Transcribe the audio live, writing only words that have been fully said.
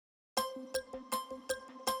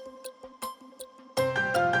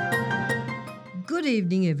Good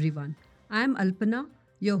evening, everyone. I am Alpana,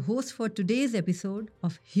 your host for today's episode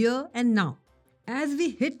of Here and Now. As we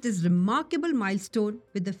hit this remarkable milestone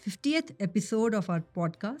with the 50th episode of our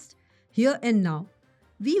podcast, Here and Now,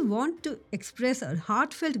 we want to express our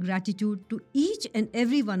heartfelt gratitude to each and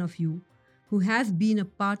every one of you who has been a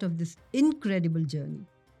part of this incredible journey.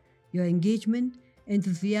 Your engagement,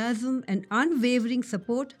 enthusiasm, and unwavering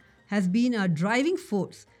support has been our driving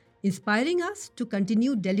force, inspiring us to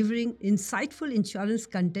continue delivering insightful insurance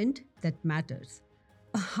content that matters.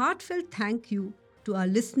 A heartfelt thank you to our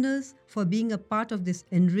listeners for being a part of this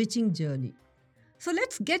enriching journey. So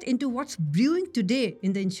let's get into what's brewing today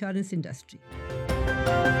in the insurance industry.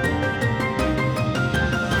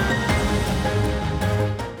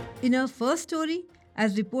 In our first story,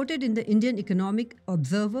 as reported in the Indian Economic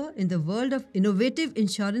Observer, in the world of innovative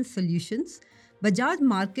insurance solutions, Bajaj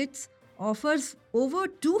Markets offers over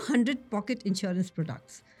 200 pocket insurance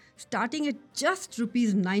products, starting at just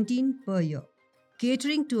Rs 19 per year.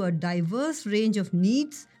 Catering to a diverse range of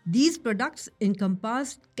needs, these products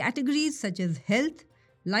encompass categories such as health,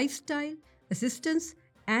 lifestyle, assistance,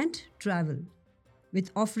 and travel.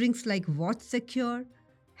 With offerings like Watch Secure,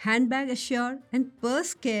 Handbag Assure, and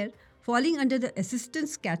Purse Care falling under the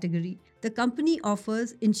assistance category, the company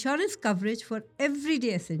offers insurance coverage for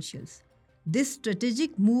everyday essentials. This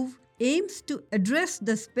strategic move aims to address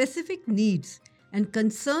the specific needs and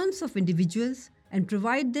concerns of individuals and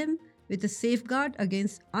provide them with a safeguard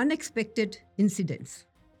against unexpected incidents.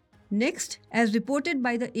 Next, as reported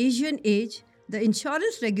by the Asian Age, the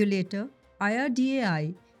insurance regulator,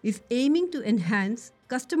 IRDAI, is aiming to enhance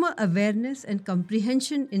customer awareness and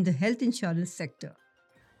comprehension in the health insurance sector.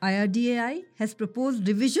 IRDAI has proposed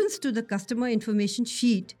revisions to the customer information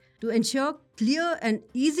sheet to ensure clear and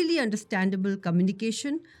easily understandable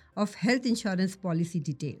communication of health insurance policy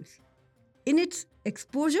details. In its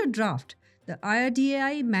exposure draft, the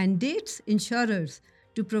IRDAI mandates insurers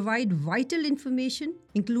to provide vital information,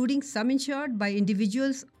 including sum insured by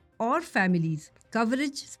individuals or families,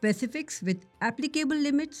 coverage specifics with applicable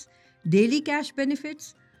limits, daily cash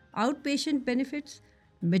benefits, outpatient benefits,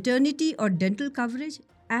 maternity or dental coverage,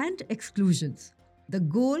 and exclusions. The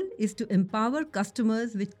goal is to empower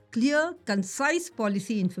customers with clear, concise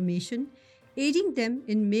policy information, aiding them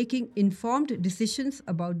in making informed decisions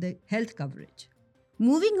about their health coverage.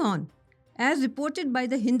 Moving on, as reported by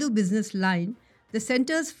the Hindu Business Line, the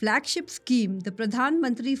centre's flagship scheme, the Pradhan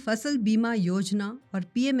Mantri Fasal Bima Yojana or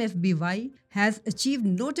PMFBY, has achieved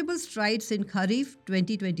notable strides in Kharif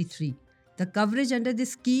 2023. The coverage under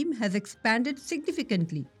this scheme has expanded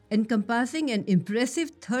significantly, encompassing an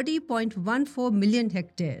impressive 30.14 million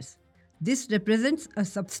hectares. This represents a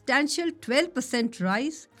substantial 12%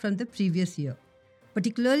 rise from the previous year.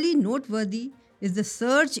 Particularly noteworthy is the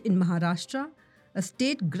surge in Maharashtra, a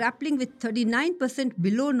state grappling with 39%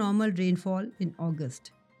 below normal rainfall in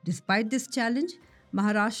August. Despite this challenge,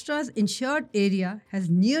 Maharashtra's insured area has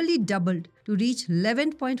nearly doubled to reach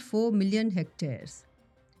 11.4 million hectares.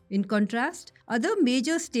 In contrast, other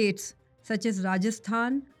major states such as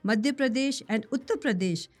Rajasthan, Madhya Pradesh, and Uttar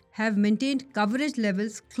Pradesh have maintained coverage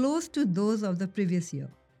levels close to those of the previous year.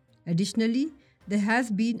 Additionally, there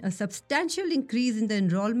has been a substantial increase in the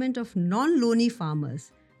enrollment of non-loany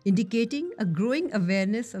farmers, indicating a growing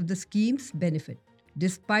awareness of the scheme's benefit.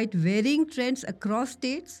 Despite varying trends across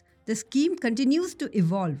states, the scheme continues to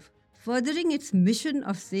evolve, furthering its mission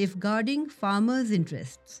of safeguarding farmers'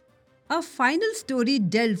 interests. Our final story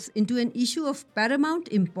delves into an issue of paramount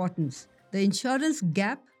importance: the insurance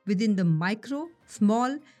gap within the micro,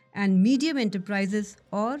 small, and medium enterprises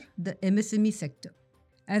or the MSME sector.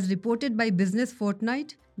 As reported by Business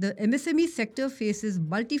Fortnight, the MSME sector faces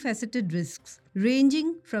multifaceted risks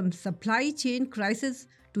ranging from supply chain crisis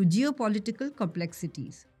to geopolitical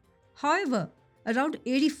complexities. However, around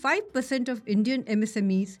 85% of Indian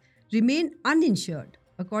MSMEs remain uninsured,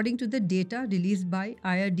 according to the data released by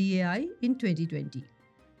IRDAI in 2020.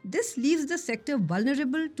 This leaves the sector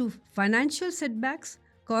vulnerable to financial setbacks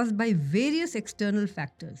caused by various external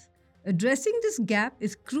factors. Addressing this gap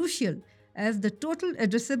is crucial as the total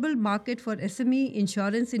addressable market for SME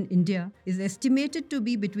insurance in India is estimated to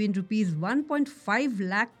be between Rs 1.5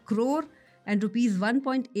 lakh crore and Rs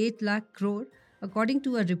 1.8 lakh crore, according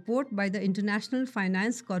to a report by the International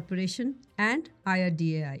Finance Corporation and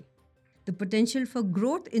IRDAI. The potential for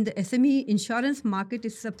growth in the SME insurance market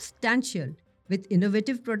is substantial. With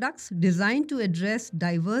innovative products designed to address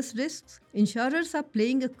diverse risks, insurers are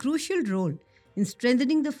playing a crucial role in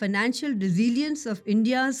strengthening the financial resilience of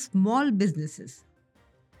India's small businesses.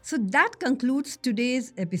 So that concludes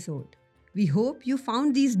today's episode. We hope you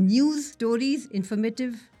found these news stories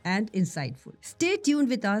informative and insightful. Stay tuned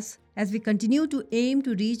with us as we continue to aim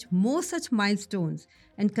to reach more such milestones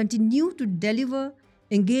and continue to deliver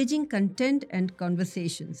engaging content and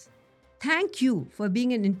conversations. Thank you for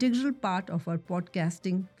being an integral part of our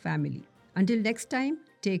podcasting family. Until next time,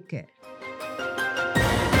 take care.